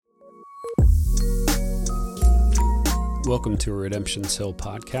Welcome to a Redemption's Hill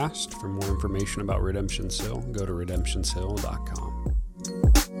podcast. For more information about Redemption's Hill, go to redemptionshill.com.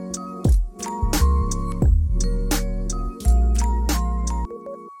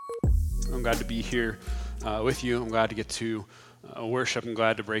 I'm glad to be here with you. I'm glad to get to worship. I'm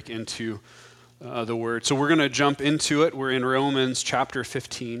glad to break into the Word. So we're going to jump into it. We're in Romans chapter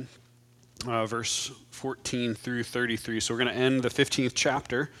 15, verse 14 through 33. So we're going to end the 15th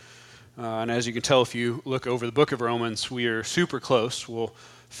chapter. And as you can tell, if you look over the book of Romans, we are super close. We'll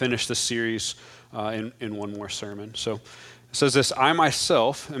finish this series in one more sermon. So it says this: I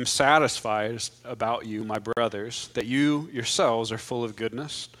myself am satisfied about you, my brothers, that you yourselves are full of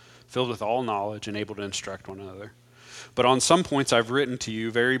goodness, filled with all knowledge, and able to instruct one another. But on some points I've written to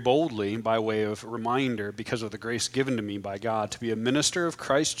you very boldly by way of reminder, because of the grace given to me by God, to be a minister of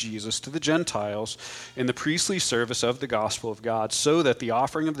Christ Jesus to the Gentiles in the priestly service of the gospel of God, so that the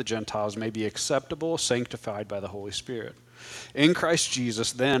offering of the Gentiles may be acceptable, sanctified by the Holy Spirit. In Christ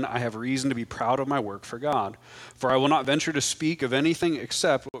Jesus, then, I have reason to be proud of my work for God. For I will not venture to speak of anything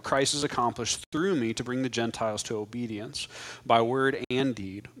except what Christ has accomplished through me to bring the Gentiles to obedience, by word and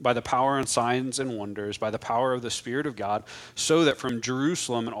deed, by the power and signs and wonders, by the power of the Spirit of God, so that from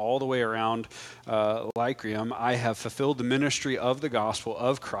Jerusalem and all the way around Lycaum, I have fulfilled the ministry of the gospel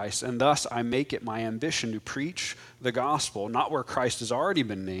of Christ, and thus I make it my ambition to preach the gospel, not where Christ has already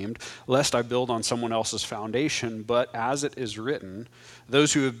been named, lest I build on someone else's foundation, but as it is written,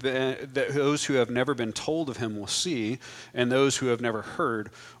 those who have never been told of him will see, and those who have never heard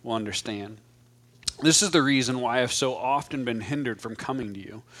will understand. This is the reason why I have so often been hindered from coming to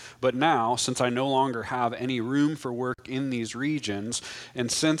you. But now, since I no longer have any room for work in these regions, and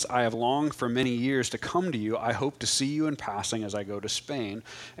since I have longed for many years to come to you, I hope to see you in passing as I go to Spain,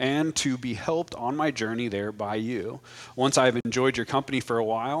 and to be helped on my journey there by you. Once I have enjoyed your company for a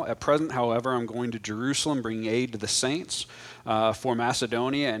while, at present, however, I'm going to Jerusalem, bringing aid to the saints. For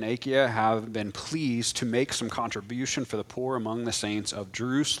Macedonia and Achaia have been pleased to make some contribution for the poor among the saints of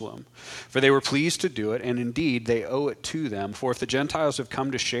Jerusalem. For they were pleased to do it, and indeed they owe it to them. For if the Gentiles have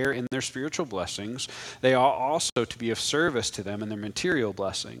come to share in their spiritual blessings, they ought also to be of service to them in their material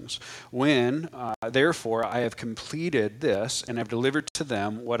blessings. When, therefore, I have completed this and have delivered to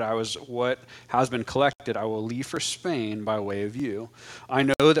them what has been collected, I will leave for Spain by way of you. I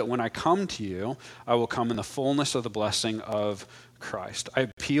know that when I come to you, I will come in the fullness of the blessing of Christ. I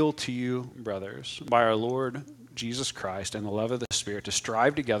appeal to you, brothers, by our Lord Jesus Christ and the love of the Spirit, to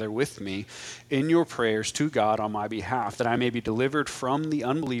strive together with me in your prayers to God on my behalf, that I may be delivered from the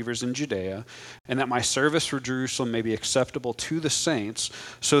unbelievers in Judea, and that my service for Jerusalem may be acceptable to the saints,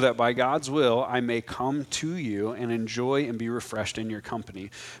 so that by God's will I may come to you and enjoy and be refreshed in your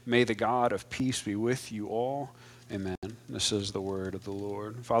company. May the God of peace be with you all. Amen. This is the word of the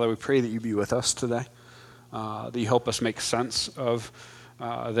Lord. Father, we pray that you be with us today, that you help us make sense of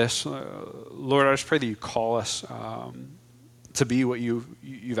this. Lord, I just pray that you call us to be what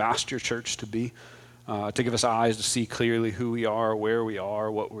you've asked your church to be, to give us eyes to see clearly who we are, where we are,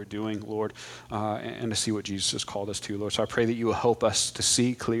 what we're doing, Lord, and to see what Jesus has called us to, Lord. So I pray that you will help us to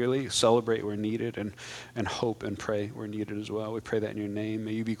see clearly, celebrate where needed, and hope and pray where needed as well. We pray that in your name.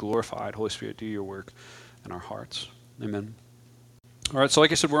 May you be glorified. Holy Spirit, do your work in our hearts. Amen. All right, so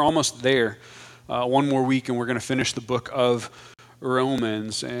like I said, we're almost there. One more week and we're going to finish the book of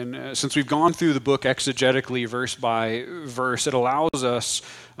Romans. And since we've gone through the book exegetically, verse by verse, it allows us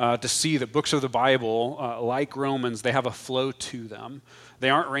to see that books of the Bible, like Romans, they have a flow to them. They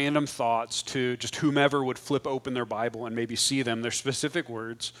aren't random thoughts to just whomever would flip open their Bible and maybe see them. They're specific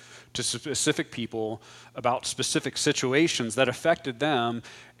words to specific people about specific situations that affected them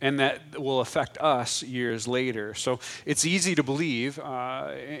and that will affect us years later. So it's easy to believe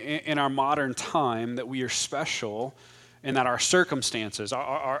in our modern time that we are special and that our circumstances,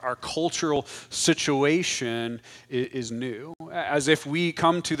 our cultural situation is new. As if we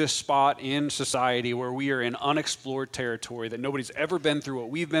come to this spot in society where we are in unexplored territory, that nobody's ever been through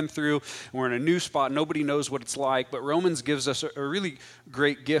what we've been through, and we're in a new spot, nobody knows what it's like. But Romans gives us a really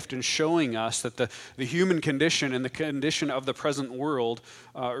great gift in showing us that the human condition and the condition of the present world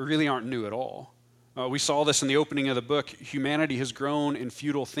really aren't new at all. We saw this in the opening of the book. Humanity has grown in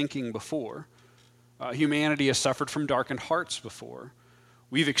futile thinking before. Humanity has suffered from darkened hearts before.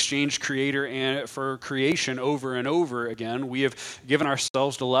 We've exchanged creator for creation over and over again. We have given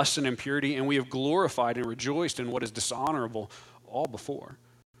ourselves to lust and impurity, and we have glorified and rejoiced in what is dishonorable all before.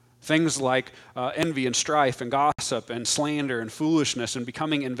 Things like envy and strife and gossip and slander and foolishness and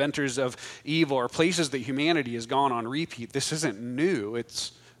becoming inventors of evil are places that humanity has gone on repeat. This isn't new.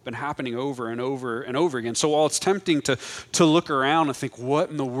 It's been happening over and over and over again. So while it's tempting to look around and think, what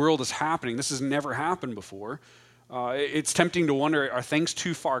in the world is happening? This has never happened before. It's tempting to wonder, are things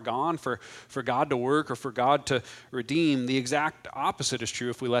too far gone for God to work or for God to redeem? The exact opposite is true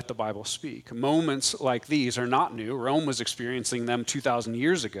if we let the Bible speak. Moments like these are not new. Rome was experiencing them 2,000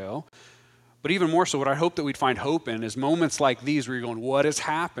 years ago. But even more so, what I hope that we'd find hope in is moments like these where you're going, what is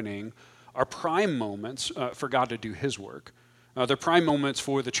happening, are prime moments for God to do his work. They're prime moments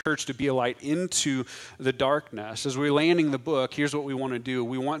for the church to be a light into the darkness. As we're landing the book, here's what we want to do.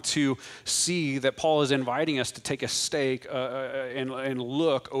 We want to see that Paul is inviting us to take a stake and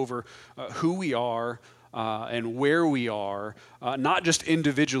look over who we are and where we are, not just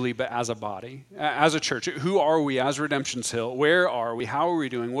individually, but as a body, as a church. Who are we as Redemption's Hill? Where are we? How are we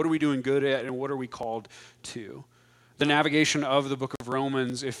doing? What are we doing good at? And what are we called to? The navigation of the book of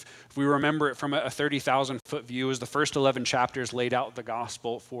Romans, if we remember it from a 30,000-foot view, is the first 11 chapters laid out the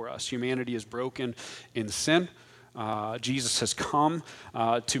gospel for us. Humanity is broken in sin. Jesus has come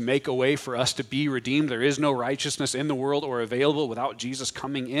to make a way for us to be redeemed. There is no righteousness in the world or available without Jesus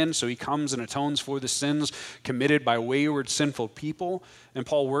coming in. So he comes and atones for the sins committed by wayward, sinful people. And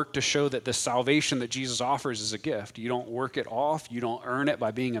Paul worked to show that the salvation that Jesus offers is a gift. You don't work it off. You don't earn it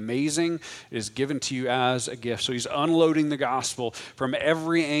by being amazing. It is given to you as a gift. So he's unloading the gospel from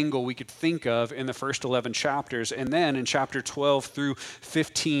every angle we could think of in the first 11 chapters. And then in chapter 12 through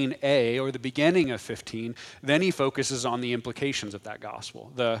 15a, or the beginning of 15, then he focuses on the implications of that gospel.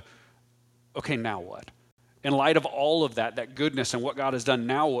 Okay, now what? In light of all of that goodness and what God has done,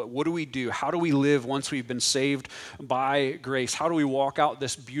 now what do we do? How do we live once we've been saved by grace? How do we walk out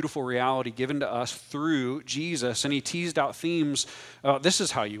this beautiful reality given to us through Jesus? And he teased out themes. This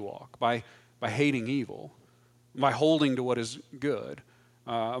is how you walk, by hating evil, by holding to what is good,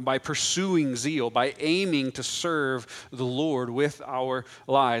 by pursuing zeal, by aiming to serve the Lord with our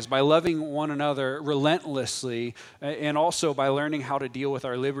lives, by loving one another relentlessly, and also by learning how to deal with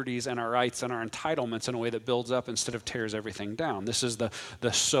our liberties and our rights and our entitlements in a way that builds up instead of tears everything down. This is the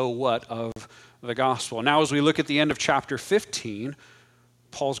so what of the gospel. Now, as we look at the end of chapter 15,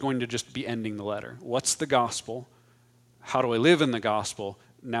 Paul's going to just be ending the letter. What's the gospel? How do I live in the gospel?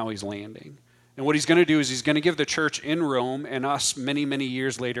 Now he's landing. And what he's going to do is he's going to give the church in Rome and us many, many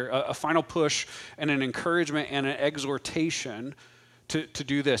years later a final push and an encouragement and an exhortation to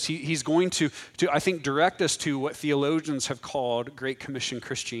do this. He's going to, I think, direct us to what theologians have called Great Commission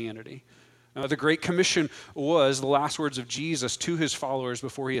Christianity. The Great Commission was the last words of Jesus to his followers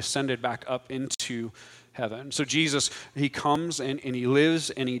before he ascended back up into heaven. So Jesus, he comes and he lives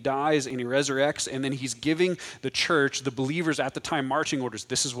and he dies and he resurrects, and then he's giving the church, the believers at the time, marching orders.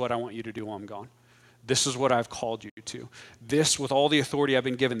 This is what I want you to do while I'm gone. This is what I've called you to. This, with all the authority I've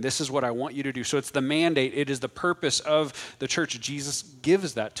been given, this is what I want you to do. So it's the mandate. It is the purpose of the church. Jesus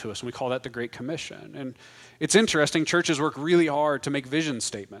gives that to us, and we call that the Great Commission. And it's interesting. Churches work really hard to make vision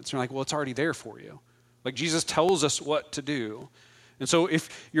statements. You're like, well, it's already there for you. Like, Jesus tells us what to do. And so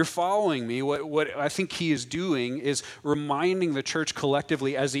if you're following me, what I think he is doing is reminding the church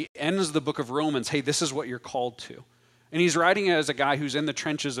collectively as he ends the book of Romans, hey, this is what you're called to. And he's writing it as a guy who's in the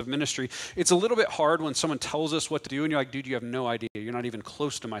trenches of ministry. It's a little bit hard when someone tells us what to do, and you're like, dude, you have no idea. You're not even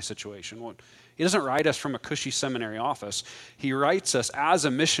close to my situation. Well, he doesn't write us from a cushy seminary office. He writes us as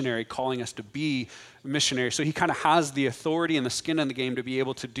a missionary, calling us to be missionaries. So he kind of has the authority and the skin in the game to be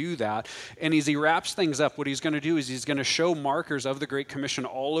able to do that. And as he wraps things up, what he's going to do is he's going to show markers of the Great Commission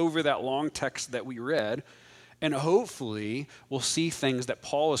all over that long text that we read. And hopefully we'll see things that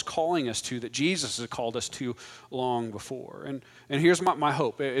Paul is calling us to, that Jesus has called us to long before. And here's my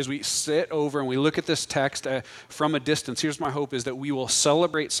hope. As we sit over and we look at this text from a distance, here's my hope, is that we will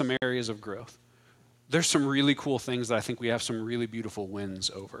celebrate some areas of growth. There's some really cool things that I think we have some really beautiful wins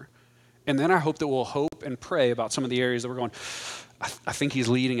over. And then I hope that we'll hope and pray about some of the areas that we're going, I think he's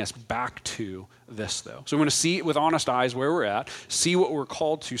leading us back to this, though. So we want to see it with honest eyes where we're at, see what we're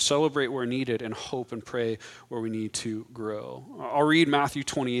called to, celebrate where needed, and hope and pray where we need to grow. I'll read Matthew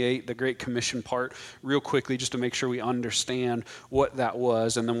 28, the Great Commission part, real quickly, just to make sure we understand what that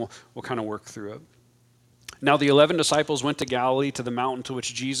was, and then we'll kind of work through it. Now the 11 disciples went to Galilee, to the mountain to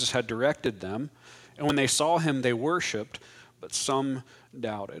which Jesus had directed them, and when they saw him, they worshipped, but some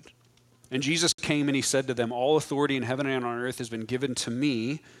doubted. And Jesus came and he said to them, all authority in heaven and on earth has been given to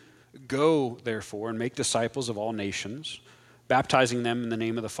me. Go, therefore, and make disciples of all nations, baptizing them in the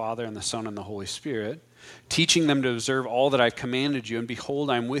name of the Father and the Son and the Holy Spirit, teaching them to observe all that I've commanded you, and behold,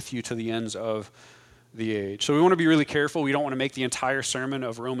 I'm with you to the ends of the age. So we want to be really careful. We don't want to make the entire sermon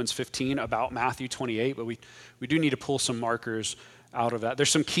of Romans 15 about Matthew 28, but we do need to pull some markers out of that. There's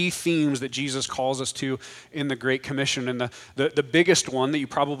some key themes that Jesus calls us to in the Great Commission, and the biggest one that you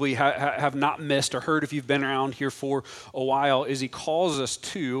probably have not missed or heard if you've been around here for a while is he calls us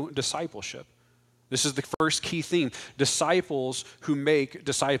to discipleship. This is the first key theme. Disciples who make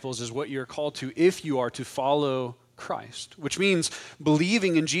disciples is what you're called to if you are to follow Christ, which means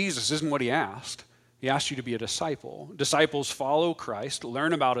believing in Jesus isn't what he asked. He asked you to be a disciple. Disciples follow Christ,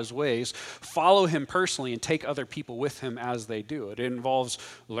 learn about his ways, follow him personally, and take other people with him as they do it. It involves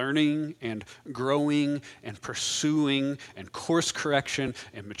learning and growing and pursuing and course correction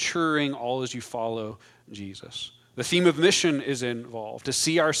and maturing all as you follow Jesus. The theme of mission is involved, to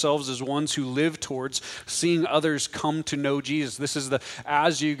see ourselves as ones who live towards seeing others come to know Jesus. This is the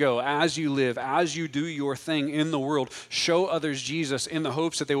as you go, as you live, as you do your thing in the world, show others Jesus in the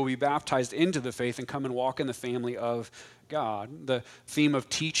hopes that they will be baptized into the faith and come and walk in the family of God. The theme of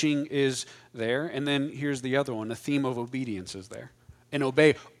teaching is there. And then here's the other one, the theme of obedience is there. And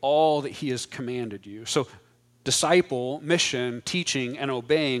obey all that he has commanded you. So disciple, mission, teaching, and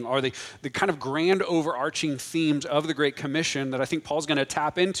obeying are the kind of grand overarching themes of the Great Commission that I think Paul's going to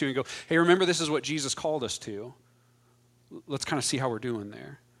tap into and go, hey, remember this is what Jesus called us to. Let's kind of see how we're doing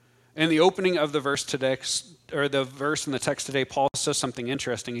there. In the opening of the verse today, or the verse in the text today, Paul says something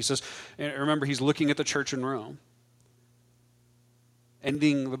interesting. He says, remember, he's looking at the church in Rome,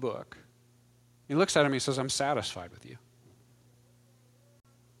 ending the book. He looks at him and he says, I'm satisfied with you.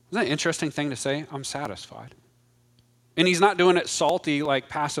 Isn't that an interesting thing to say? I'm satisfied. And he's not doing it salty, like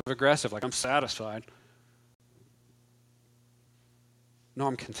passive aggressive, like I'm satisfied. No,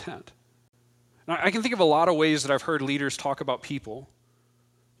 I'm content. Now, I can think of a lot of ways that I've heard leaders talk about people.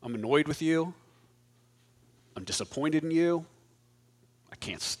 I'm annoyed with you. I'm disappointed in you. I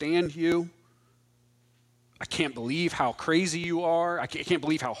can't stand you. I can't believe how crazy you are. I can't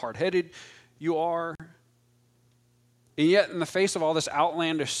believe how hard-headed you are. And yet, in the face of all this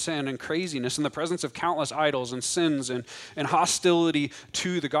outlandish sin and craziness, in the presence of countless idols and sins and hostility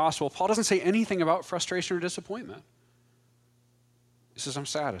to the gospel, Paul doesn't say anything about frustration or disappointment. He says, I'm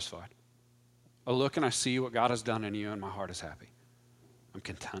satisfied. I look and I see what God has done in you, and my heart is happy. I'm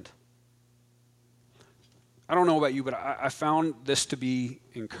content. I don't know about you, but I found this to be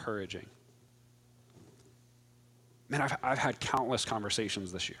encouraging. Man, I've had countless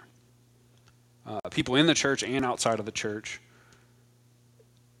conversations this year. People in the church and outside of the church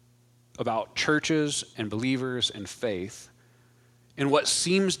about churches and believers and faith, and what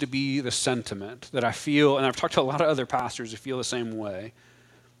seems to be the sentiment that I feel, and I've talked to a lot of other pastors who feel the same way,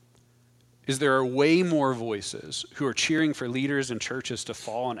 is there are way more voices who are cheering for leaders and churches to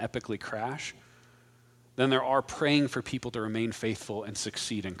fall and epically crash than there are praying for people to remain faithful and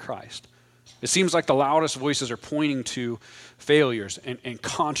succeed in Christ. It seems like the loudest voices are pointing to failures and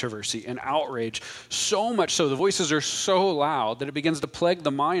controversy and outrage, so much so, the voices are so loud that it begins to plague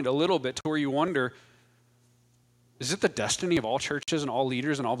the mind a little bit to where you wonder, is it the destiny of all churches and all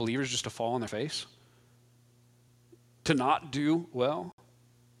leaders and all believers just to fall on their face? To not do well?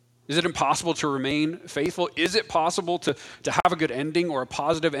 Is it impossible to remain faithful? Is it possible to have a good ending or a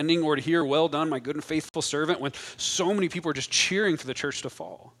positive ending or to hear, well done, my good and faithful servant, when so many people are just cheering for the church to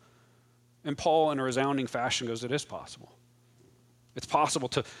fall? And Paul, in a resounding fashion, goes, it is possible. It's possible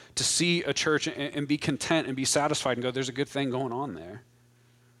to see a church and be content and be satisfied and go, there's a good thing going on there.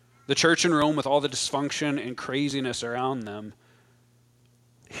 The church in Rome, with all the dysfunction and craziness around them,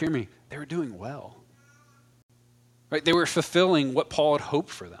 hear me, they were doing well. Right? They were fulfilling what Paul had hoped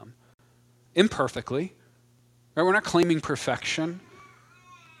for them. Imperfectly. Right? We're not claiming perfection,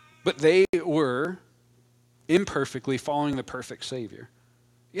 but they were imperfectly following the perfect Savior.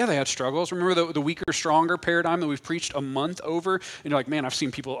 Yeah, they had struggles. Remember the weaker, stronger paradigm that we've preached a month over? And you're like, man, I've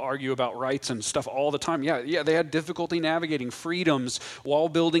seen people argue about rights and stuff all the time. Yeah, they had difficulty navigating freedoms while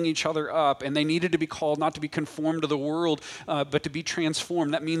building each other up, and they needed to be called not to be conformed to the world, but to be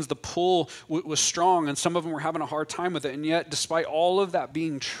transformed. That means the pull was strong, and some of them were having a hard time with it. And yet, despite all of that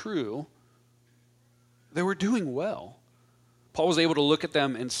being true, they were doing well. Paul was able to look at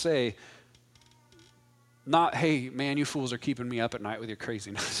them and say, not, hey, man, you fools are keeping me up at night with your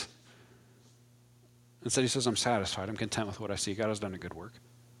craziness. Instead, he says, I'm satisfied. I'm content with what I see. God has done a good work.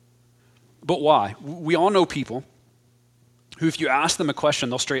 But why? We all know people who, if you ask them a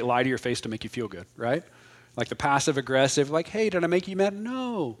question, they'll straight lie to your face to make you feel good, right? Like the passive aggressive, like, hey, did I make you mad?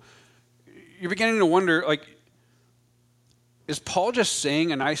 No. You're beginning to wonder, like, is Paul just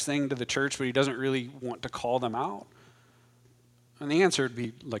saying a nice thing to the church, but he doesn't really want to call them out? And the answer would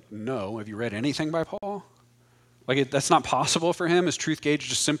be like, no. Have you read anything by Paul? That's not possible for him. His truth gauge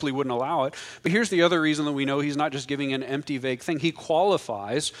just simply wouldn't allow it. But here's the other reason that we know he's not just giving an empty, vague thing. He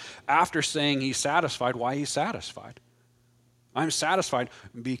qualifies after saying he's satisfied why he's satisfied. I'm satisfied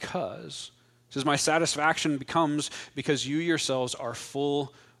because, he says, my satisfaction becomes because you yourselves are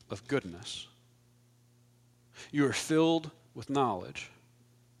full of goodness. You are filled with knowledge.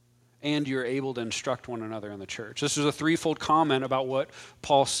 and you're able to instruct one another in the church. This is a threefold comment about what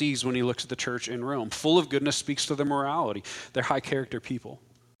Paul sees when he looks at the church in Rome. Full of goodness speaks to their morality. They're high character people.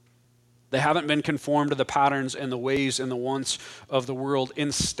 They haven't been conformed to the patterns and the ways and the wants of the world.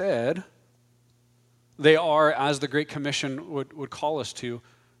 Instead, they are, as the Great Commission would call us to,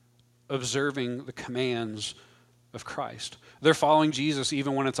 observing the commands of Christ. They're following Jesus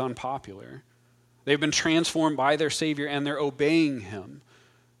even when it's unpopular. They've been transformed by their Savior and they're obeying him.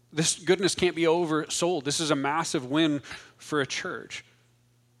 This goodness can't be oversold. This is a massive win for a church.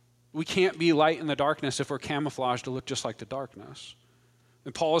 We can't be light in the darkness if we're camouflaged to look just like the darkness.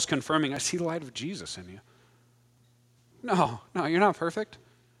 And Paul is confirming, I see the light of Jesus in you. No, you're not perfect.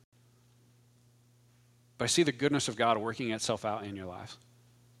 But I see the goodness of God working itself out in your lives.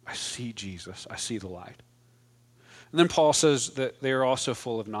 I see Jesus. I see the light. And then Paul says that they are also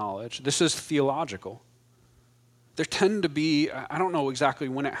full of knowledge. This is theological. There tend to be, I don't know exactly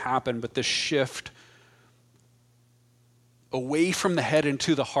when it happened, but this shift away from the head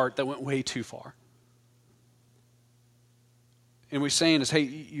into the heart that went way too far. And we're saying is, hey,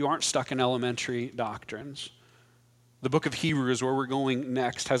 you aren't stuck in elementary doctrines. The book of Hebrews, where we're going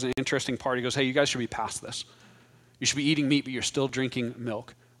next, has an interesting part. He goes, hey, you guys should be past this. You should be eating meat, but you're still drinking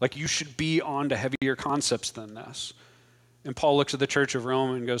milk. Like you should be on to heavier concepts than this. And Paul looks at the church of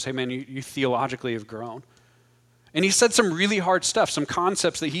Rome and goes, hey man, you theologically have grown. And he said some really hard stuff, some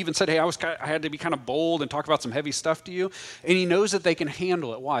concepts that he even said, hey, I had to be kind of bold and talk about some heavy stuff to you. And he knows that they can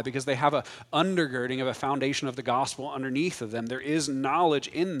handle it. Why? Because they have a undergirding of a foundation of the gospel underneath of them. There is knowledge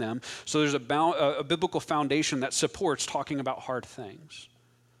in them. So there's a biblical foundation that supports talking about hard things.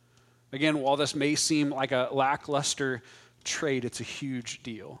 Again, while this may seem like a lackluster trait, it's a huge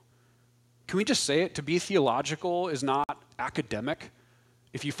deal. Can we just say it? To be theological is not academic.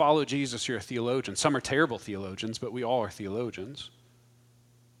 If you follow Jesus, you're a theologian. Some are terrible theologians, but we all are theologians.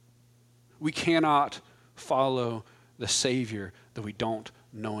 We cannot follow the Savior that we don't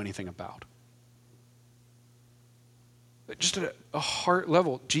know anything about. Just at a heart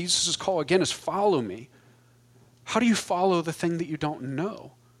level, Jesus' call again is follow me. How do you follow the thing that you don't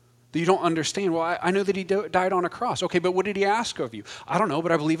know? That you don't understand? Well, I know that he died on a cross. Okay, but what did he ask of you? I don't know,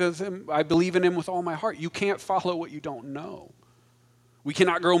 but I believe in him with all my heart. You can't follow what you don't know. We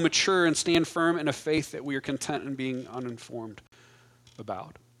cannot grow mature and stand firm in a faith that we are content in being uninformed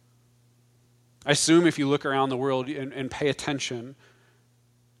about. I assume if you look around the world and pay attention,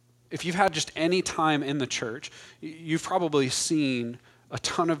 if you've had just any time in the church, you've probably seen a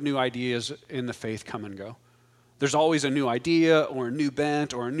ton of new ideas in the faith come and go. There's always a new idea or a new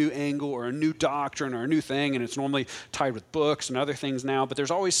bent or a new angle or a new doctrine or a new thing, and it's normally tied with books and other things now, but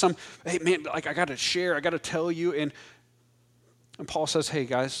there's always some, hey man, like I got to share, I got to tell you, and Paul says, hey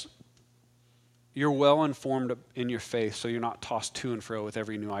guys, you're well informed in your faith, so you're not tossed to and fro with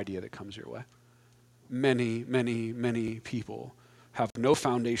every new idea that comes your way. Many, many, many people have no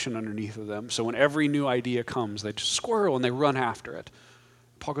foundation underneath of them, so when every new idea comes, they just squirrel and they run after it.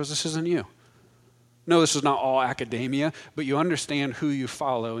 Paul goes, this isn't you. No, this is not all academia, but you understand who you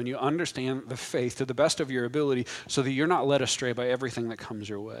follow and you understand the faith to the best of your ability so that you're not led astray by everything that comes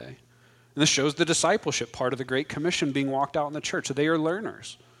your way. And this shows the discipleship part of the Great Commission being walked out in the church. So they are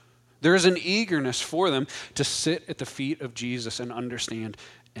learners. There is an eagerness for them to sit at the feet of Jesus and understand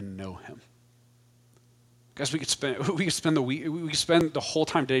and know him. Guys, we could spend the whole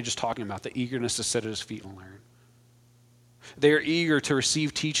time today just talking about the eagerness to sit at his feet and learn. They are eager to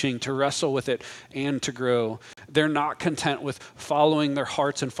receive teaching, to wrestle with it, and to grow. They're not content with following their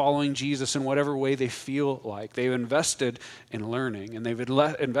hearts and following Jesus in whatever way they feel like. They've invested in learning, and they've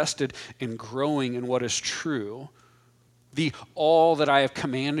invested in growing in what is true. The all that I have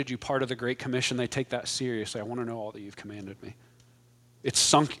commanded you part of the Great Commission, they take that seriously. I want to know all that you've commanded me. It's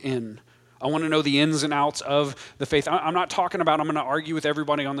sunk in. I want to know the ins and outs of the faith. I'm not talking about I'm going to argue with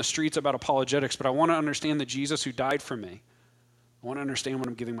everybody on the streets about apologetics, but I want to understand the Jesus who died for me. I want to understand what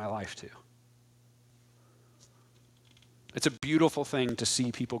I'm giving my life to. It's a beautiful thing to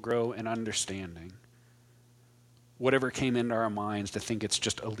see people grow in understanding. Whatever came into our minds to think it's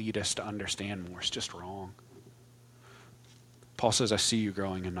just elitist to understand more is just wrong. Paul says, I see you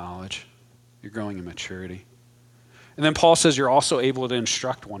growing in knowledge. You're growing in maturity. And then Paul says you're also able to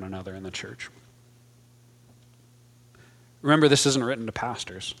instruct one another in the church. Remember, this isn't written to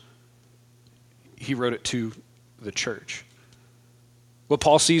pastors. He wrote it to the church. What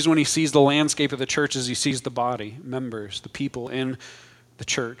Paul sees when he sees the landscape of the church is he sees the body, members, the people in the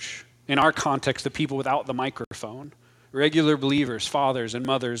church. In our context, the people without the microphone. Regular believers, fathers and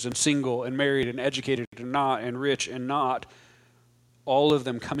mothers and single and married and educated and not and rich and not. All of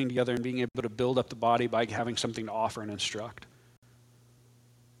them coming together and being able to build up the body by having something to offer and instruct.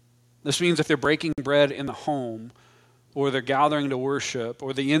 This means if they're breaking bread in the home, or they're gathering to worship,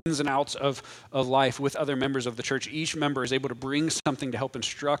 or the ins and outs of life with other members of the church, each member is able to bring something to help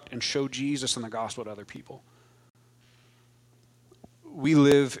instruct and show Jesus and the gospel to other people. We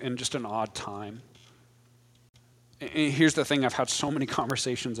live in just an odd time. And here's the thing I've had so many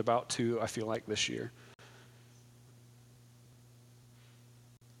conversations about too, I feel like this year.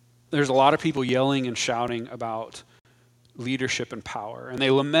 There's a lot of people yelling and shouting about leadership and power, and they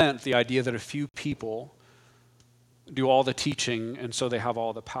lament the idea that a few people do all the teaching and so they have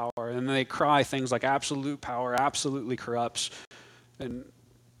all the power. And they cry things like absolute power absolutely corrupts. And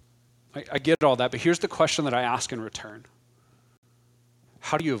I get all that, but here's the question that I ask in return.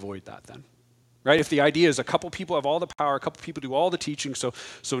 How do you avoid that then? Right? If the idea is a couple people have all the power, a couple people do all the teaching, so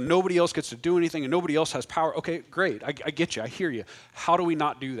nobody else gets to do anything and nobody else has power. Okay, great. I get you. I hear you. How do we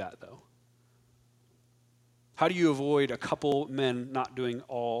not do that though? How do you avoid a couple men not doing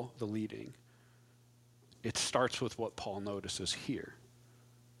all the leading? It starts with what Paul notices here.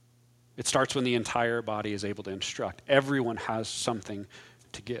 It starts when the entire body is able to instruct. Everyone has something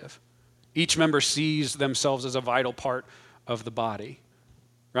to give. Each member sees themselves as a vital part of the body,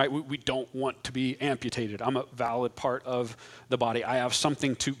 right? We don't want to be amputated. I'm a valid part of the body. I have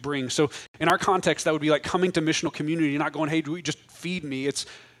something to bring. So in our context, that would be like coming to missional community, not going, hey, do we just feed me? It's,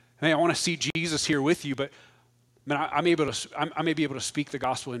 hey, I want to see Jesus here with you, but man, I may be able to speak the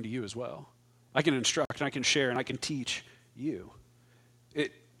gospel into you as well. I can instruct and I can share and I can teach you.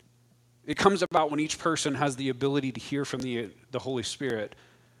 It comes about when each person has the ability to hear from the Holy Spirit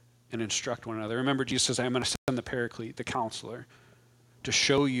and instruct one another. Remember, Jesus says, I'm going to send the Paraclete, the counselor, to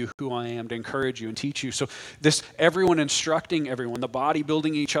show you who I am, to encourage you and teach you. So this everyone instructing everyone, the body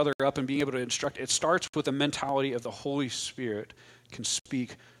building each other up and being able to instruct, it starts with the mentality of the Holy Spirit can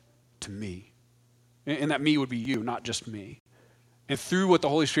speak to me. And that me would be you, not just me. And through what the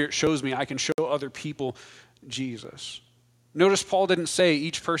Holy Spirit shows me, I can show other people Jesus. Notice Paul didn't say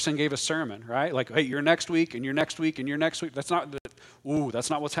each person gave a sermon, right? Like, hey, you're next week, and you're next week, and you're next week. That's not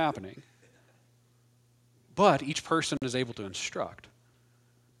what's happening. But each person is able to instruct.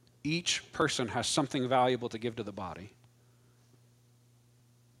 Each person has something valuable to give to the body.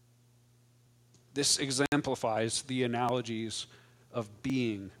 This exemplifies the analogies of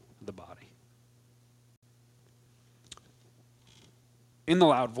being the body. In the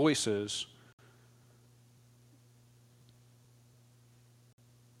loud voices,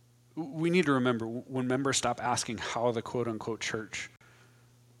 we need to remember when members stop asking how the quote-unquote church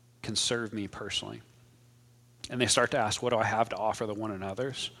can serve me personally, and they start to ask, what do I have to offer the one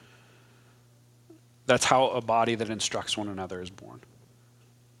another's? That's how a body that instructs one another is born.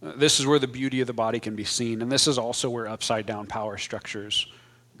 This is where the beauty of the body can be seen, and this is also where upside-down power structures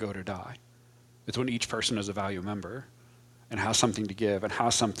go to die. It's when each person is a value member and has something to give and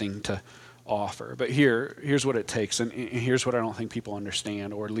has something to offer. But here's what it takes, and here's what I don't think people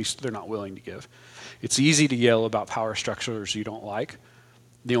understand, or at least they're not willing to give. It's easy to yell about power structures you don't like.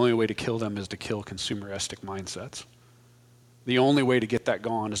 The only way to kill them is to kill consumeristic mindsets. The only way to get that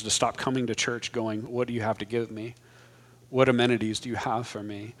gone is to stop coming to church going, what do you have to give me? What amenities do you have for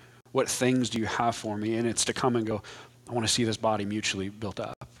me? What things do you have for me? And it's to come and go, I want to see this body mutually built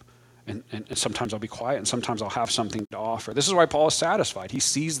up. And sometimes I'll be quiet, and sometimes I'll have something to offer. This is why Paul is satisfied. He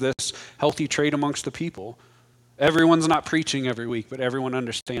sees this healthy trait amongst the people. Everyone's not preaching every week, but everyone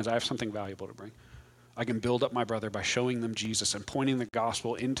understands I have something valuable to bring. I can build up my brother by showing them Jesus and pointing the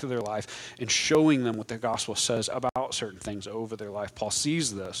gospel into their life and showing them what the gospel says about certain things over their life. Paul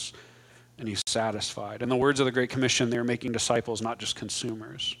sees this, and he's satisfied. In the words of the Great Commission, they're making disciples, not just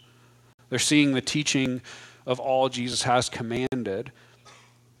consumers. They're seeing the teaching of all Jesus has commanded,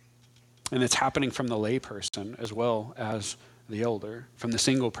 and it's happening from the layperson as well as the elder, from the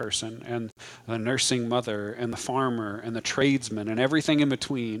single person and the nursing mother and the farmer and the tradesman and everything in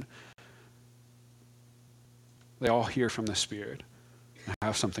between. They all hear from the Spirit and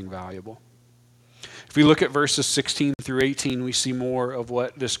have something valuable. If we look at verses 16 through 18, we see more of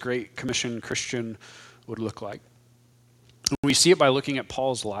what this Great Commission Christian would look like. We see it by looking at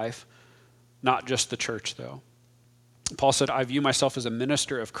Paul's life, not just the church, though. Paul said, I view myself as a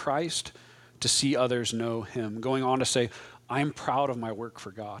minister of Christ to see others know him. Going on to say, I'm proud of my work for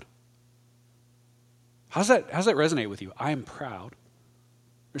God. How does that resonate with you? I am proud.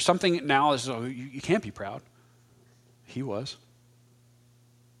 There's something now that says, oh, you can't be proud. He was.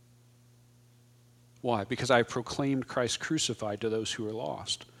 Why? Because I proclaimed Christ crucified to those who are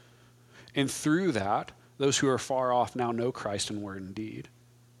lost. And through that, those who are far off now know Christ in word and deed.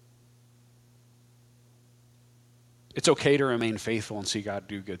 It's okay to remain faithful and see God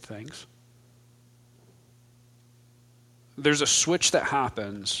do good things. There's a switch that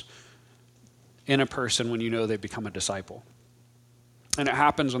happens in a person when you know they've become a disciple. And it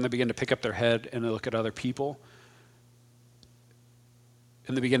happens when they begin to pick up their head and they look at other people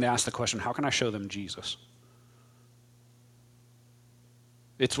and they begin to ask the question, how can I show them Jesus?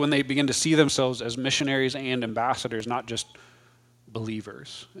 It's when they begin to see themselves as missionaries and ambassadors, not just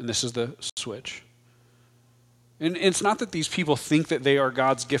believers. And this is the switch. And it's not that these people think that they are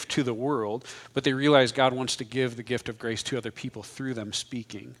God's gift to the world, but they realize God wants to give the gift of grace to other people through them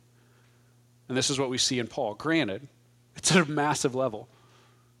speaking. And this is what we see in Paul. Granted, it's at a massive level,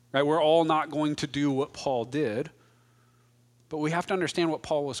 right? We're all not going to do what Paul did, but we have to understand what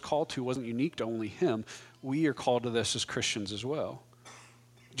Paul was called to wasn't unique to only him. We are called to this as Christians as well.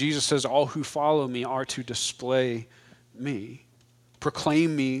 Jesus says, all who follow me are to display me,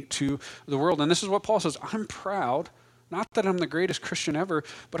 proclaim me to the world. And this is what Paul says, I'm proud, not that I'm the greatest Christian ever,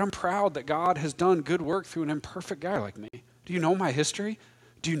 but I'm proud that God has done good work through an imperfect guy like me. Do you know my history?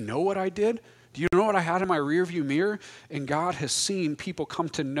 Do you know what I did? Do you know what I had in my rearview mirror? And God has seen people come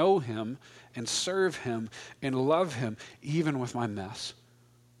to know him and serve him and love him, even with my mess.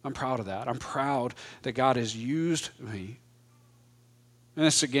 I'm proud of that. I'm proud that God has used me. And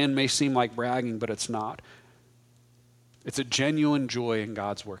this, again, may seem like bragging, but it's not. It's a genuine joy in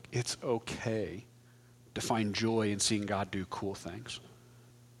God's work. It's okay to find joy in seeing God do cool things.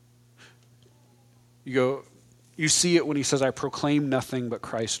 You see it when he says, I proclaim nothing but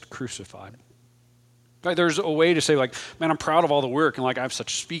Christ crucified. Right, there's a way to say, like, man, I'm proud of all the work, and like I have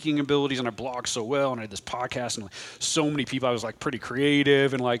such speaking abilities, and I blog so well, and I had this podcast, and like, so many people, I was like pretty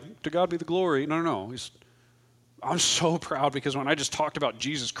creative, and like, to God be the glory. No. I'm so proud because when I just talked about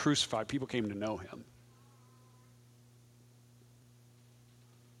Jesus crucified, people came to know him.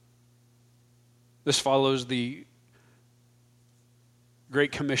 This follows the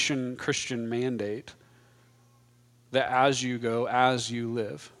Great Commission Christian mandate that as you go, as you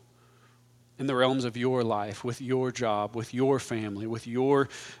live, in the realms of your life, with your job, with your family, with your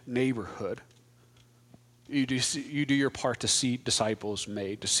neighborhood, you do your part to see disciples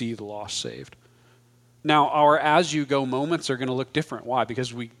made, to see the lost saved. Now, our as-you-go moments are going to look different. Why?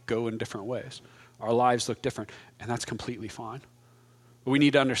 Because we go in different ways. Our lives look different, and that's completely fine. But we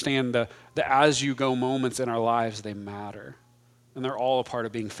need to understand the as-you-go moments in our lives, they matter. And they're all a part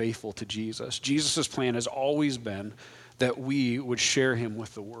of being faithful to Jesus. Jesus' plan has always been that we would share him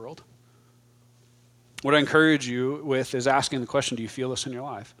with the world. What I encourage you with is asking the question, do you feel this in your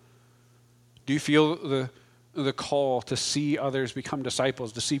life? Do you feel the call to see others become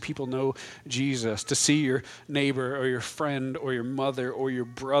disciples, to see people know Jesus, to see your neighbor or your friend or your mother or your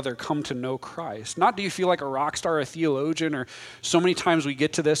brother come to know Christ? Not do you feel like a rock star, a theologian, or so many times we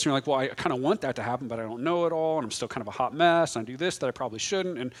get to this and you're like, well, I kind of want that to happen, but I don't know it all, and I'm still kind of a hot mess, and I do this that I probably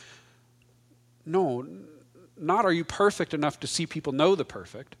shouldn't. And no, not are you perfect enough to see people know the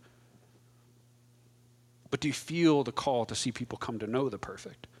perfect, but do you feel the call to see people come to know the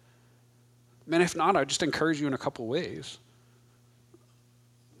perfect? Man, if not, I just encourage you in a couple ways.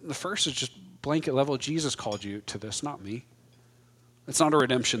 The first is just blanket level. Jesus called you to this, not me. It's not a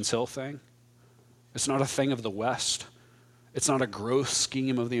Redemption Hill thing. It's not a thing of the West. It's not a growth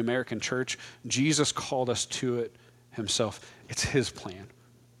scheme of the American church. Jesus called us to it himself. It's his plan.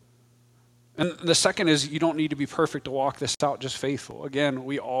 And the second is you don't need to be perfect to walk this out, just faithful. Again,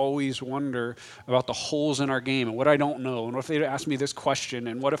 we always wonder about the holes in our game and what I don't know, and what if they ask me this question,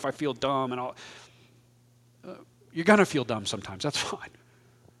 and what if I feel dumb, and you're going to feel dumb sometimes. That's fine.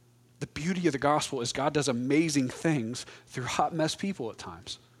 The beauty of the gospel is God does amazing things through hot mess people at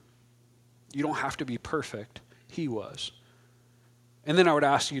times. You don't have to be perfect. He was. And then I would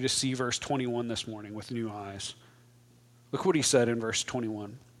ask you to see verse 21 this morning with new eyes. Look what he said in verse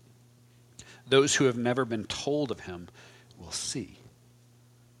 21. Those who have never been told of him will see.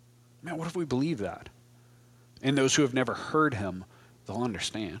 Man, what if we believe that? And those who have never heard him, they'll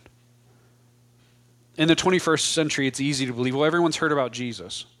understand. In the 21st century, it's easy to believe, well, everyone's heard about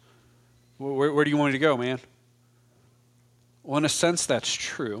Jesus. Where do you want me to go, man? Well, in a sense, that's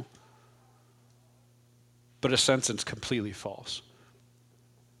true. But in a sense, it's completely false.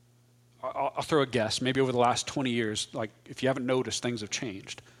 I'll throw a guess. Maybe over the last 20 years, like if you haven't noticed, things have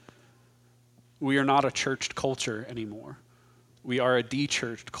changed. We are not a churched culture anymore. We are a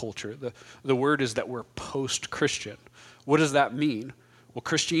de-churched culture. The word is that we're post-Christian. What does that mean? Well,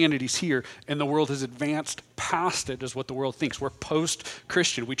 Christianity's here, and the world has advanced past it, is what the world thinks. We're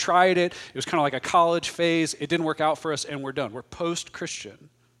post-Christian. We tried it. It was kind of like a college phase. It didn't work out for us, and we're done. We're post-Christian.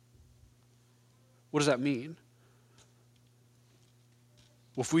 What does that mean?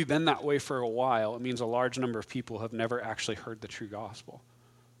 Well, if we've been that way for a while, it means a large number of people have never actually heard the true gospel.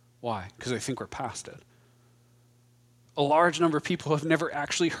 Why? Because they think we're past it. A large number of people have never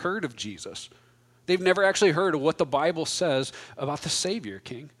actually heard of Jesus. They've never actually heard of what the Bible says about the Savior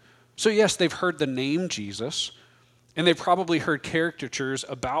King. So yes, they've heard the name Jesus, and they've probably heard caricatures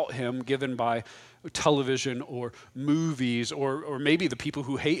about him given by television or movies, or maybe the people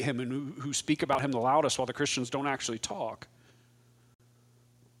who hate him and who speak about him the loudest while the Christians don't actually talk.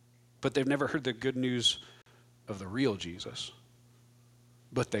 But they've never heard the good news of the real Jesus.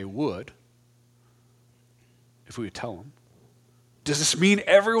 But they would if we would tell them. Does this mean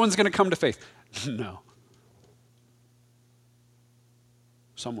everyone's going to come to faith? No.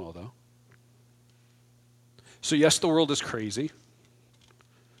 Some will, though. So yes, the world is crazy.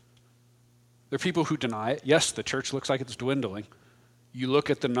 There are people who deny it. Yes, the church looks like it's dwindling. You look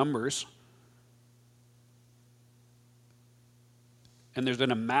at the numbers, and there's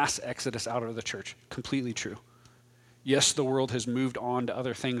been a mass exodus out of the church. Completely true. Yes, the world has moved on to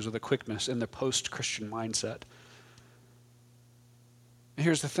other things with a quickness in the post-Christian mindset. And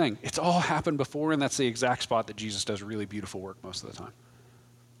here's the thing. It's all happened before, and that's the exact spot that Jesus does really beautiful work most of the time.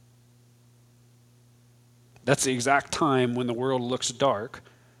 That's the exact time when the world looks dark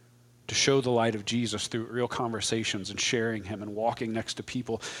to show the light of Jesus through real conversations and sharing him and walking next to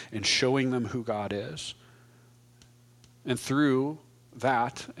people and showing them who God is. And through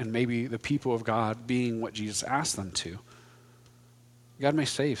that, and maybe the people of God being what Jesus asked them to, God may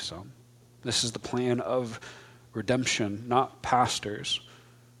save some. This is the plan of redemption, not pastors,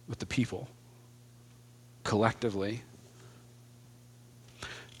 but the people collectively.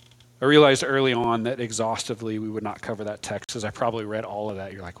 I realized early on that exhaustively we would not cover that text, as I probably read all of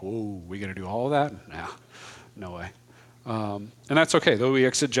that. You're like, whoa, we going to do all of that? Nah, no way. And that's okay. Though we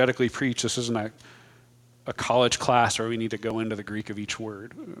exegetically preach, this isn't a college class where we need to go into the Greek of each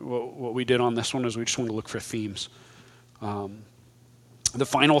word. What we did on this one is we just want to look for themes. The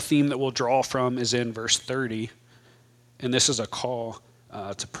final theme that we'll draw from is in verse 30, and this is a call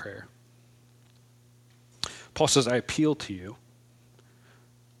to prayer. Paul says, I appeal to you.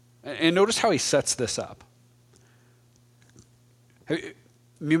 And notice how he sets this up. Me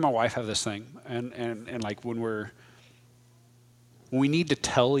and my wife have this thing, and like when we need to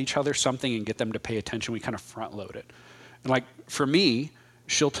tell each other something and get them to pay attention, we kind of front load it. And like for me,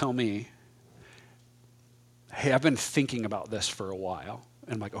 she'll tell me, hey, I've been thinking about this for a while.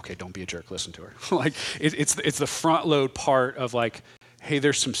 And I'm like, okay, don't be a jerk, listen to her. Like it's the front load part of like, hey,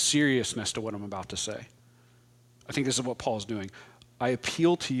 there's some seriousness to what I'm about to say. I think this is what Paul's doing. I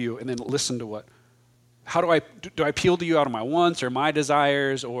appeal to you, and then listen to how do I appeal to you out of my wants or my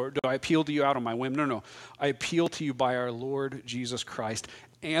desires, or do I appeal to you out of my whim? No. I appeal to you by our Lord Jesus Christ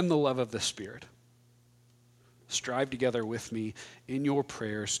and the love of the Spirit. Strive together with me in your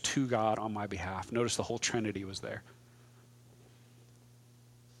prayers to God on my behalf. Notice the whole Trinity was there.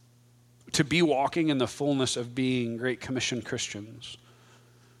 To be walking in the fullness of being Great Commission Christians,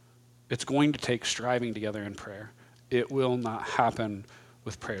 it's going to take striving together in prayer. It will not happen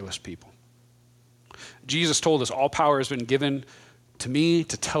with prayerless people. Jesus told us all power has been given to me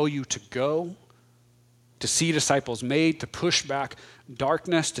to tell you to go, to see disciples made, to push back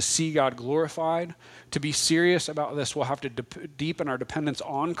darkness, to see God glorified. To be serious about this, we'll have to deepen our dependence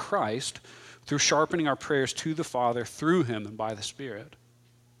on Christ through sharpening our prayers to the Father through him and by the Spirit.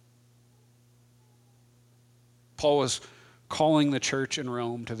 Paul was calling the church in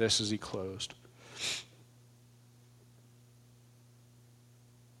Rome to this as he closed.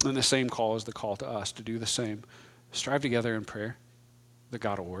 And the same call is the call to us to do the same. Strive together in prayer that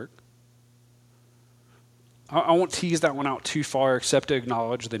God will work. I won't tease that one out too far except to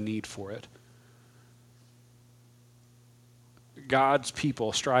acknowledge the need for it. God's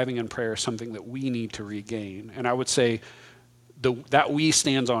people striving in prayer is something that we need to regain. And I would say that we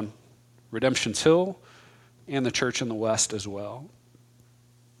stands on Redemption's Hill and the church in the West as well.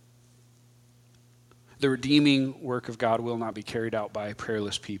 The redeeming work of God will not be carried out by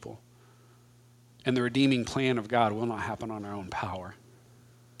prayerless people. And the redeeming plan of God will not happen on our own power.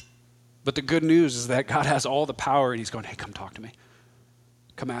 But the good news is that God has all the power, and he's going, hey, come talk to me.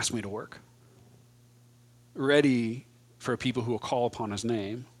 Come ask me to work. Ready for people who will call upon his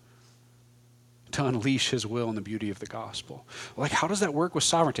name to unleash his will and the beauty of the gospel. Like, how does that work with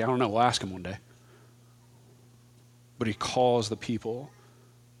sovereignty? I don't know. We'll ask him one day. But he calls the people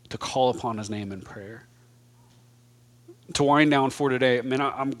to call upon his name in prayer. To wind down for today, man,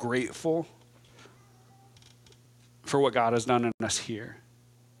 I'm grateful for what God has done in us here.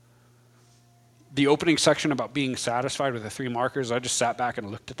 The opening section about being satisfied with the 3 markers, I just sat back and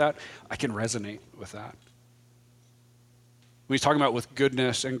looked at that. I can resonate with that. When he's talking about with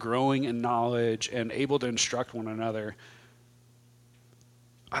goodness and growing in knowledge and able to instruct one another,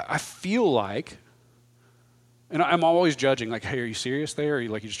 I feel like, and I'm always judging, like, hey, are you serious there? Or are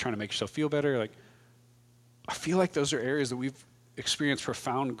you just trying to make yourself feel better? Like, I feel like those are areas that we've experienced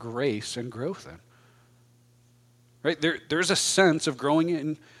profound grace and growth in. Right? There's a sense of growing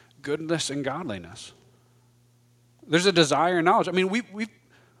in goodness and godliness. There's a desire and knowledge. I mean,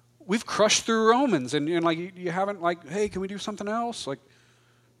 we've crushed through Romans, and like you haven't like, hey, can we do something else? Like,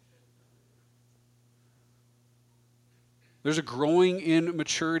 there's a growing in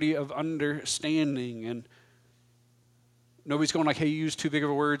maturity of understanding, and nobody's going like, hey, you use too big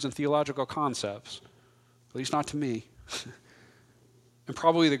of words and theological concepts. At least not to me. And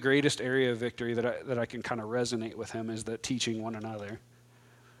probably the greatest area of victory that I can kind of resonate with him is the teaching one another.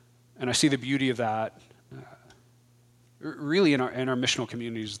 And I see the beauty of that. Really, in our missional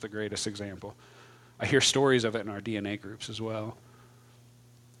communities is the greatest example. I hear stories of it in our DNA groups as well.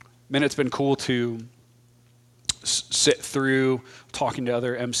 Man, it's been cool to sit through talking to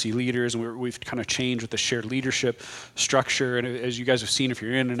other MC leaders, and we've kind of changed with the shared leadership structure. And as you guys have seen, if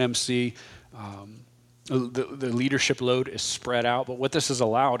you're in an MC, the leadership load is spread out. But what this has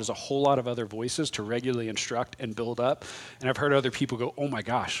allowed is a whole lot of other voices to regularly instruct and build up. And I've heard other people go, oh my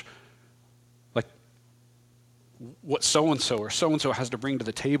gosh, like what so-and-so or so-and-so has to bring to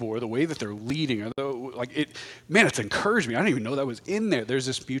the table, or the way that they're leading, or like it, man, it's encouraged me. I didn't even know that was in there. There's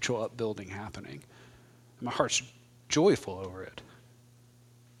this mutual upbuilding happening. My heart's joyful over it.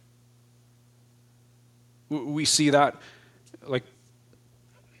 We see that, like,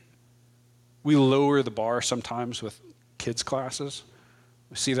 we lower the bar sometimes with kids' classes.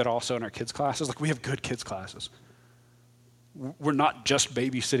 We see that also in our kids' classes. Like, we have good kids' classes. We're not just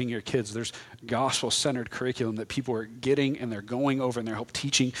babysitting your kids. There's gospel-centered curriculum that people are getting, and they're going over, and they're help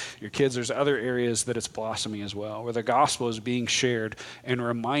teaching your kids. There's other areas that it's blossoming as well, where the gospel is being shared and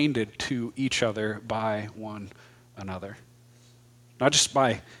reminded to each other by one another. Not just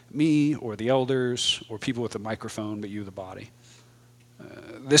by me or the elders or people with a microphone, but you, the body.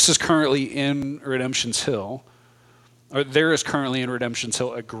 This is currently in Redemption's Hill, or there is currently in Redemption's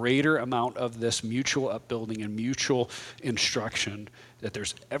Hill a greater amount of this mutual upbuilding and mutual instruction that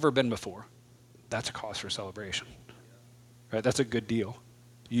there's ever been before. That's a cause for celebration. Right? That's a good deal.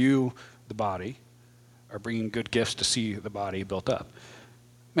 You, the body, are bringing good gifts to see the body built up.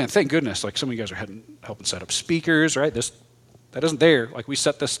 Man, thank goodness, like some of you guys are helping set up speakers, right? That isn't there. Like, we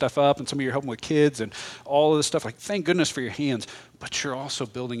set this stuff up, and some of you are helping with kids and all of this stuff. Like, thank goodness for your hands, but you're also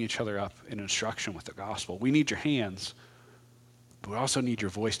building each other up in instruction with the gospel. We need your hands, but we also need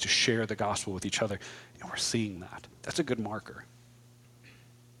your voice to share the gospel with each other, and we're seeing that. That's a good marker.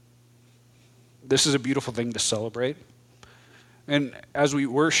 This is a beautiful thing to celebrate. And as we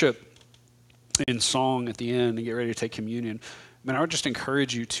worship in song at the end and get ready to take communion, man, I would just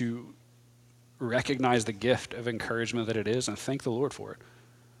encourage you to recognize the gift of encouragement that it is and thank the Lord for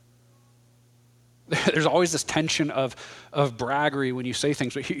it. There's always this tension of braggery when you say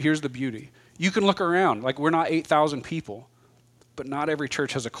things, but here's the beauty. You can look around. Like, we're not 8,000 people, but not every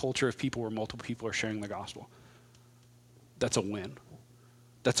church has a culture of people where multiple people are sharing the gospel. That's a win.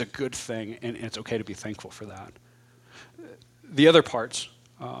 That's a good thing, and it's okay to be thankful for that. The other parts,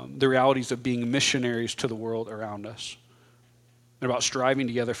 the realities of being missionaries to the world around us, and about striving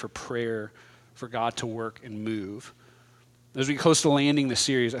together for prayer, for God to work and move. As we close to landing the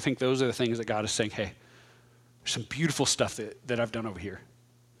series, I think those are the things that God is saying, hey, there's some beautiful stuff that I've done over here.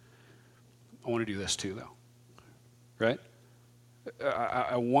 I want to do this too, though. Right?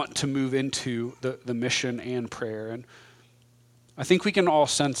 I want to move into the mission and prayer. And I think we can all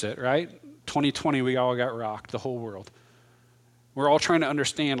sense it, right? 2020, we all got rocked, the whole world. We're all trying to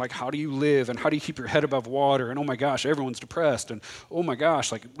understand, like, how do you live and how do you keep your head above water? And oh my gosh, everyone's depressed. And oh my gosh,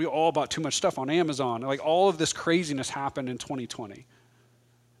 like, we all bought too much stuff on Amazon. Like, all of this craziness happened in 2020,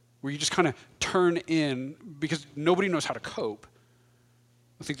 where you just kind of turn in because nobody knows how to cope.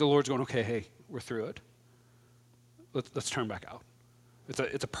 I think the Lord's going, okay, hey, we're through it. Let's turn back out.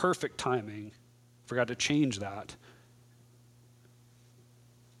 It's a perfect timing for God to change that.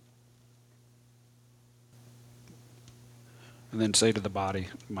 And then say to the body,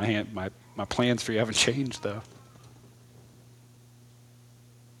 my plans for you haven't changed, though.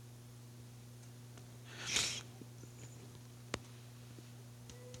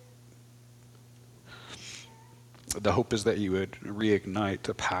 The hope is that you would reignite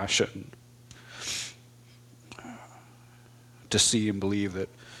a passion to see and believe that,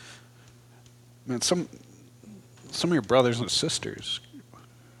 man, some of your brothers and sisters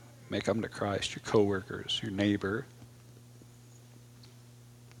may come to Christ, your coworkers, your neighbor,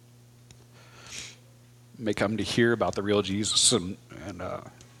 may come to hear about the real Jesus and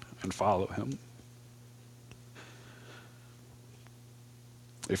follow him.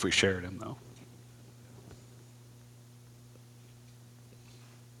 If we shared him, though.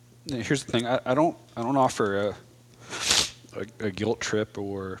 Here's the thing. I don't offer a guilt trip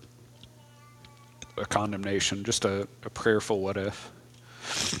or a condemnation, just a prayerful what if.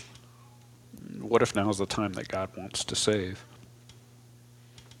 What if now is the time that God wants to save?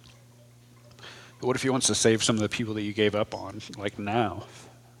 What if he wants to save some of the people that you gave up on, like now?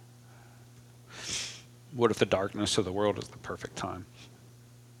 What if the darkness of the world is the perfect time?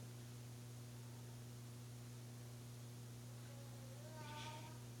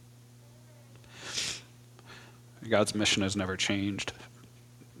 God's mission has never changed,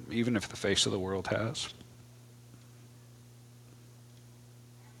 even if the face of the world has.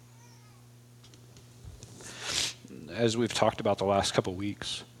 As we've talked about the last couple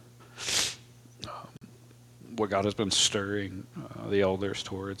weeks, what God has been stirring the elders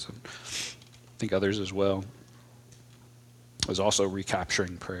towards, and I think others as well, is also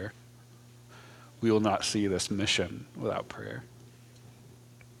recapturing prayer. We will not see this mission without prayer.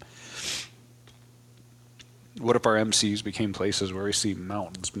 What if our MCs became places where we see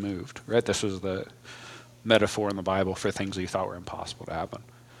mountains moved, right? This was the metaphor in the Bible for things that you thought were impossible to happen.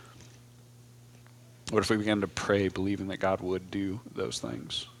 What if we began to pray believing that God would do those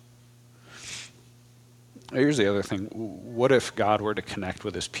things? Here's the other thing. What if God were to connect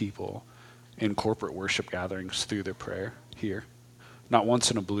with his people in corporate worship gatherings through their prayer here? Not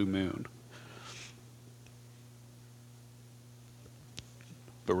once in a blue moon,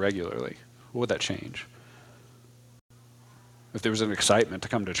 but regularly. What would that change? If there was an excitement to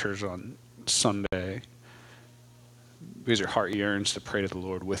come to church on Sunday because your heart yearns to pray to the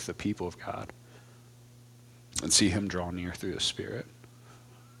Lord with the people of God and see him draw near through the Spirit,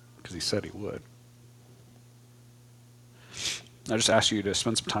 because he said he would. I just ask you to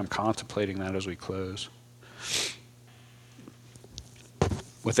spend some time contemplating that as we close.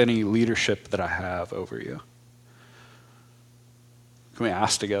 With any leadership that I have over you, can we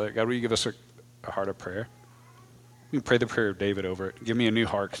ask together, God, will you give us a heart of prayer? We can pray the prayer of David over it. Give me a new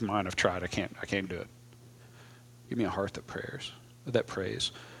heart, because mine I've tried. I can't do it. Give me a heart that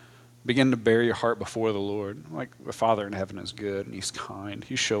prays. Begin to bear your heart before the Lord. Like the Father in heaven is good and he's kind.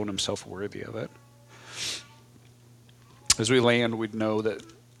 He's shown himself worthy of it. As we land, we'd know that,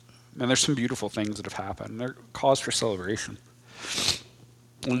 man, there's some beautiful things that have happened. They're cause for celebration.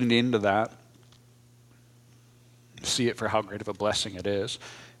 Lean into that. See it for how great of a blessing it is.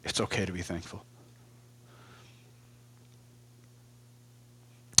 It's okay to be thankful.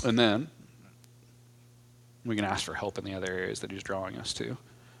 And then we can ask for help in the other areas that he's drawing us to.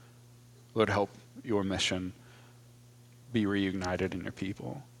 Lord, help your mission be reunited in your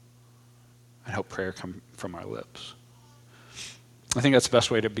people, and help prayer come from our lips. I think that's the best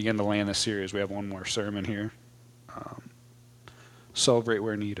way to begin to land this series. We have one more sermon here. Celebrate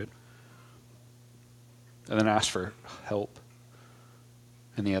where needed. And then ask for help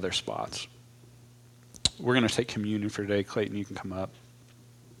in the other spots. We're going to take communion for today. Clayton, you can come up.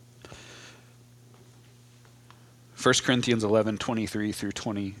 1 Corinthians 11:23 through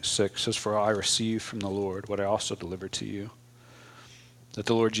 26 says, "For I received from the Lord what I also delivered to you, that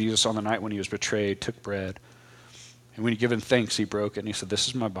the Lord Jesus, on the night when he was betrayed, took bread, and when he had given thanks, he broke it, and he said, 'This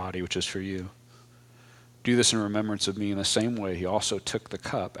is my body, which is for you. Do this in remembrance of me.' In the same way, he also took the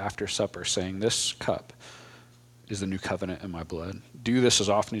cup after supper, saying, 'This cup is the new covenant in my blood. Do this as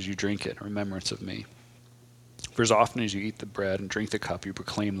often as you drink it in remembrance of me. For as often as you eat the bread and drink the cup, you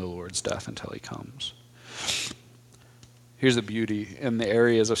proclaim the Lord's death until he comes.'" Here's the beauty. In the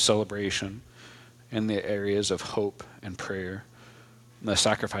areas of celebration, in the areas of hope and prayer, the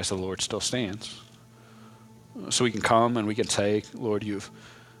sacrifice of the Lord still stands. So we can come and we can take, Lord, your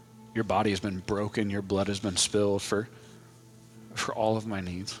body has been broken, your blood has been spilled for all of my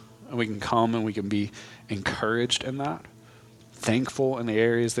needs. And we can come and we can be encouraged in that, thankful in the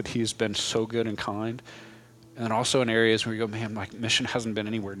areas that he's been so good and kind, and then also in areas where you go, man, my mission hasn't been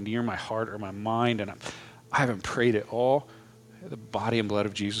anywhere near my heart or my mind, and I haven't prayed at all. The body and blood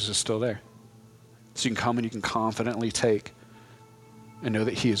of Jesus is still there. So you can come and you can confidently take and know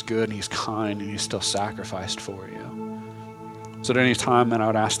that he is good and he's kind and he's still sacrificed for you. So at any time, then I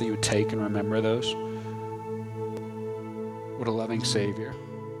would ask that you would take and remember those. What a loving Savior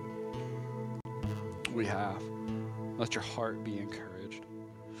we have. Let your heart be encouraged.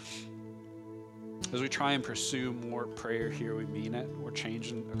 As we try and pursue more prayer here, we mean it. We're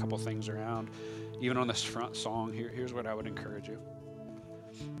changing a couple things around. Even on this front song, here's what I would encourage you.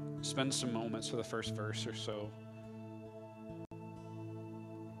 Spend some moments for the first verse or so.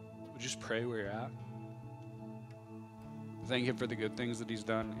 Would you just pray where you're at? Thank him for the good things that he's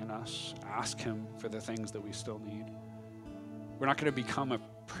done in us. Ask him for the things that we still need. We're not going to become a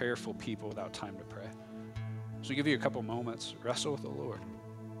prayerful people without time to pray. So give you a couple moments. Wrestle with the Lord.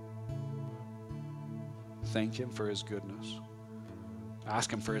 Thank him for his goodness.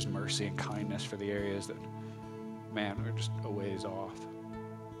 Ask him for his mercy and kindness for the areas that, man, we're just a ways off.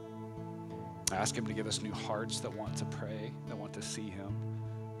 Ask him to give us new hearts that want to pray, that want to see him.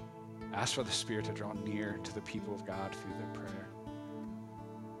 Ask for the Spirit to draw near to the people of God through their prayer.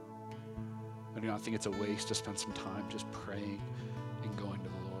 I do not think it's a waste to spend some time just praying and going to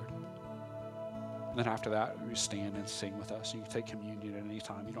the Lord. And then after that, you stand and sing with us. You can take communion at any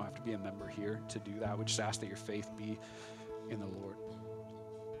time. You don't have to be a member here to do that. We just ask that your faith be in the Lord.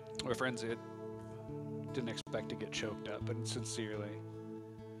 Well, friends, it didn't expect to get choked up, but sincerely,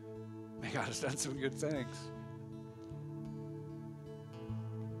 may God has done some good things.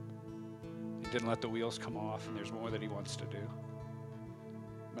 He didn't let the wheels come off, and there's more that he wants to do.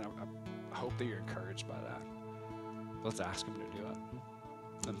 I hope that you're encouraged by that. Let's ask him to do it.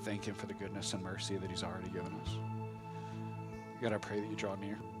 And thank him for the goodness and mercy that he's already given us. God, I pray that you draw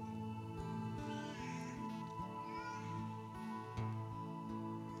near.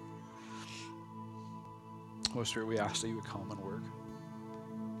 Holy Spirit, we ask that you would come and work.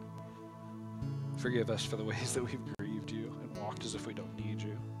 Forgive us for the ways that we've grieved you and walked as if we don't need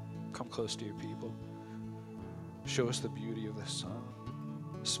you. Come close to your people. Show us the beauty of the Son.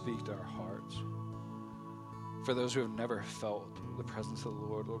 Speak to our hearts. For those who have never felt the presence of the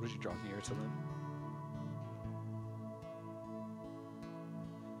Lord, Lord, would you draw near to them?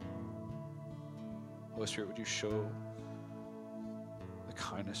 Holy Spirit, would you show the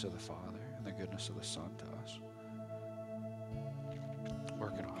kindness of the Father and the goodness of the Son to us?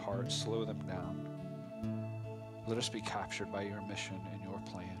 Work in our hearts, slow them down. Let us be captured by your mission and your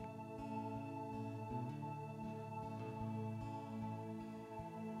plan.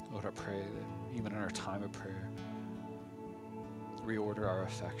 Lord, I pray that even in our time of prayer, reorder our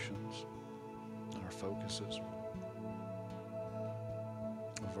affections and our focuses.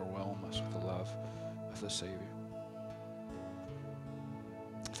 Overwhelm us with the love of the Savior.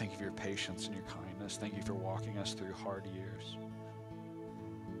 Thank you for your patience and your kindness. Thank you for walking us through hard years.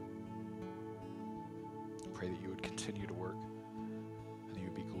 I pray that you would continue to work and that you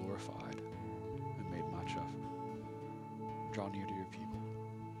would be glorified and made much of. Draw near to your people.